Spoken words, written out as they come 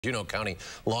Juneau County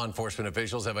law enforcement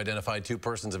officials have identified two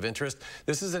persons of interest.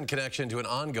 This is in connection to an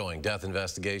ongoing death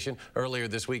investigation. Earlier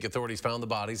this week, authorities found the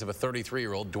bodies of a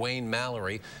 33-year-old Dwayne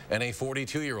Mallory and a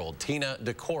 42-year-old Tina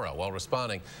Decora while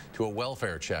responding to a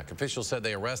welfare check. Officials said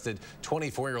they arrested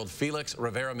 24-year-old Felix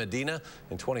Rivera Medina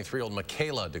and 23-year-old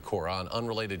Michaela Decora on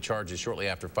unrelated charges shortly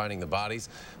after finding the bodies.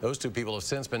 Those two people have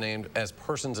since been named as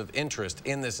persons of interest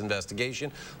in this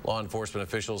investigation. Law enforcement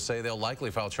officials say they'll likely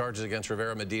file charges against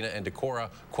Rivera Medina and Decora,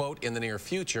 quote, in the near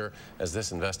future as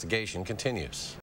this investigation continues.